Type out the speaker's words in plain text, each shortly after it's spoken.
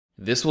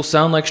This will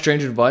sound like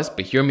strange advice,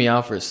 but hear me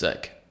out for a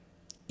sec.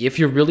 If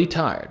you're really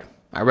tired,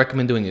 I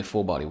recommend doing a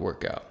full body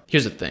workout.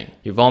 Here's the thing,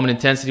 your vomit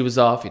intensity was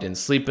off, you didn't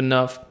sleep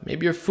enough,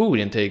 maybe your food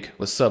intake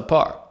was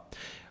subpar.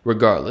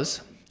 Regardless,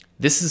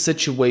 this is a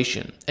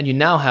situation and you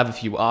now have a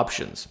few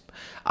options.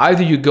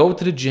 Either you go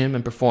to the gym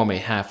and perform a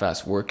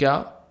half-assed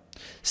workout,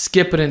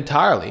 skip it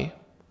entirely,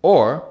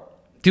 or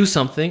do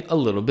something a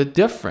little bit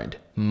different.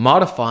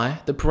 Modify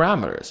the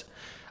parameters.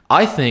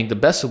 I think the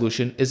best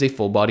solution is a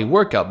full body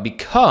workout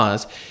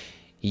because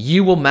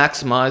you will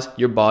maximize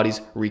your body's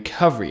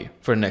recovery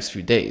for the next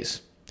few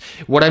days.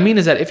 What I mean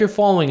is that if you're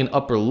following an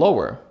upper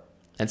lower,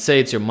 and say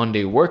it's your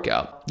Monday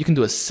workout, you can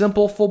do a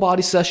simple full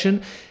body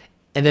session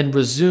and then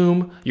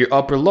resume your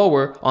upper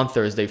lower on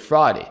Thursday,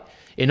 Friday.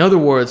 In other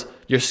words,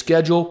 your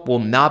schedule will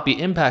not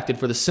be impacted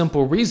for the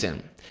simple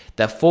reason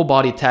that full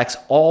body attacks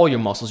all your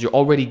muscles. You're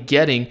already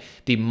getting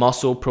the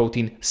muscle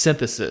protein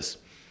synthesis.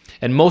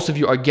 And most of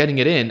you are getting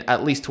it in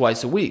at least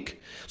twice a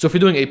week. So if you're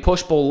doing a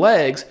push-pull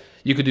legs,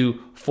 you could do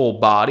full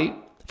body,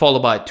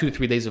 followed by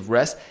 2-3 days of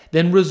rest,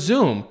 then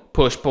resume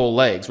push-pull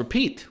legs.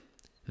 Repeat.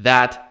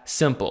 That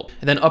simple.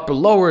 And then upper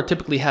lower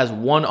typically has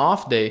one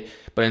off day,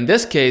 but in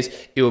this case,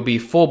 it will be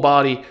full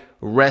body,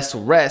 rest,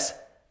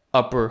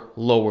 upper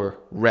lower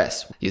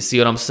rest. You see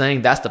what I'm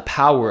saying? That's the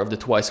power of the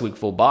twice a week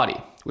full body,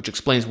 which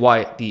explains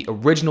why the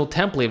original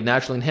template of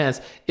Naturally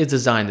Enhanced is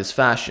designed this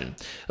fashion.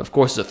 Of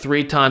course, it's a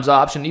 3 times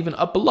option, even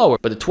upper lower,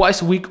 but the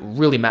twice a week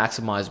really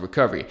maximizes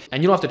recovery.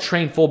 And you don't have to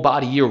train full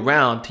body year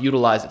round to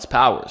utilize its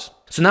powers.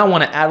 So now I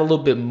want to add a little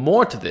bit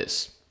more to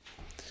this.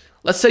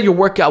 Let's say your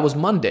workout was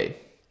Monday.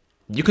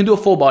 You can do a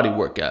full body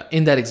workout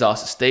in that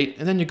exhausted state,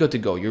 and then you're good to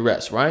go, you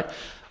rest, right?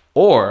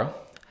 Or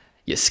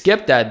you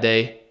skip that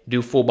day,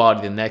 do full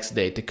body the next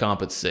day to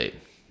compensate.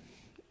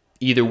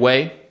 Either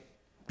way,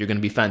 you're going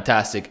to be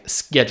fantastic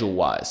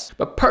schedule-wise.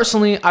 But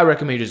personally, I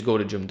recommend you just go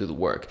to the gym and do the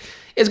work.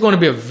 It's going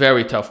to be a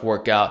very tough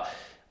workout,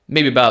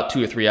 maybe about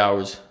 2 or 3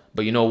 hours.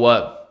 But you know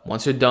what?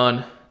 Once you're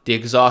done, the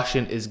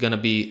exhaustion is going to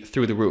be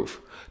through the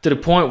roof, to the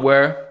point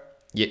where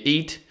you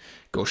eat,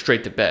 go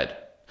straight to bed.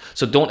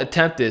 So don't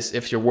attempt this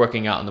if you're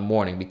working out in the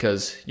morning,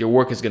 because your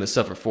work is going to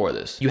suffer for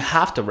this. You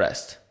have to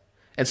rest.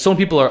 And some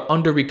people are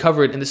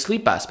under-recovered in the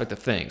sleep aspect of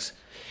things.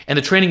 And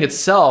the training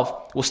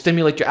itself will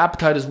stimulate your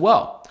appetite as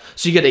well.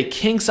 So you get a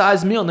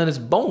king-size meal and then it's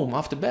boom,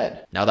 off to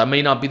bed. Now that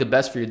may not be the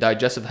best for your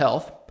digestive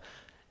health.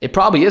 It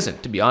probably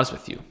isn't, to be honest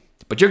with you.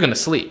 But you're going to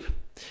sleep.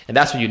 And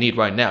that's what you need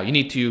right now. You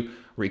need to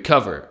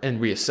recover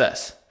and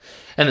reassess.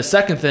 And the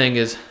second thing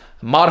is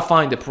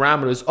modifying the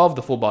parameters of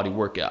the full body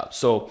workout.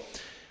 So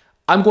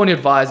I'm going to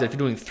advise that if you're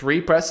doing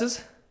 3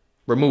 presses,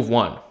 remove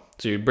 1.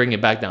 So you bring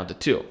it back down to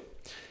 2.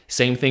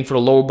 Same thing for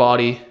the lower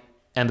body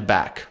and the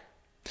back.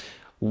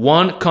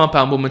 1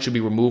 compound movement should be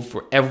removed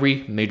for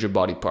every major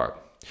body part.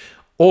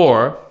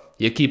 Or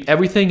you keep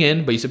everything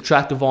in, but you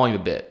subtract the volume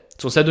a bit.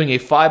 So instead of doing a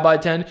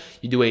 5x10,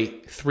 you do a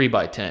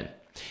 3x10.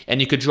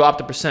 And you could drop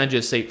the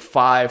percentages, say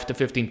 5 to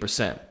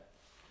 15%.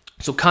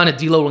 So kind of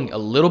deloading a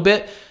little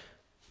bit,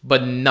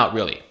 but not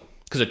really.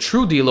 Because a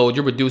true deload,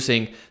 you're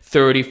reducing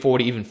 30,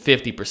 40, even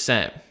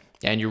 50%.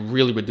 And you're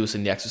really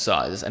reducing the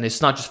exercises. And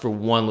it's not just for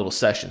one little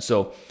session.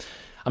 So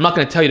I'm not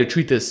going to tell you to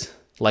treat this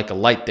like a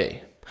light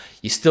day.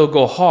 You still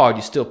go hard,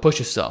 you still push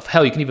yourself.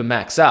 Hell, you can even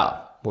max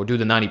out or do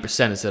the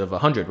 90% instead of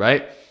 100,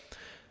 right?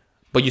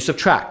 But you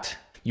subtract.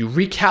 You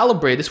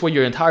recalibrate. This way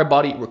your entire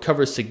body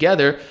recovers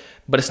together,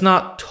 but it's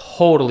not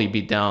totally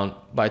beat down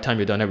by the time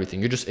you're done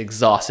everything. You're just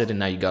exhausted and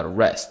now you got to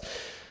rest.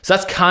 So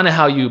that's kind of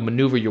how you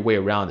maneuver your way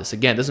around this.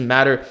 Again, it doesn't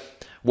matter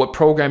what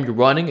program you're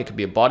running. It could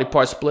be a body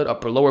part split,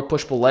 upper, lower,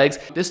 push-pull legs.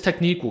 This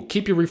technique will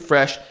keep you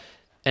refreshed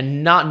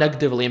and not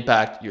negatively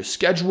impact your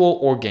schedule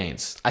or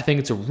gains. I think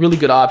it's a really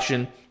good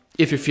option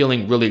if you're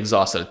feeling really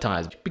exhausted at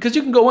times, because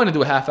you can go in and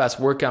do a half-assed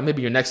workout.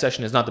 Maybe your next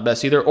session is not the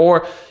best either,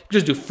 or you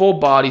just do full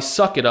body,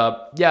 suck it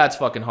up. Yeah, it's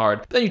fucking hard.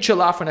 But then you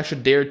chill out for an extra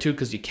day or 2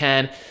 because you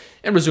can,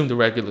 and resume the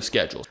regular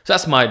schedule. So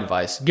that's my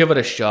advice. Give it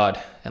a shot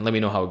and let me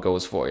know how it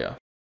goes for you.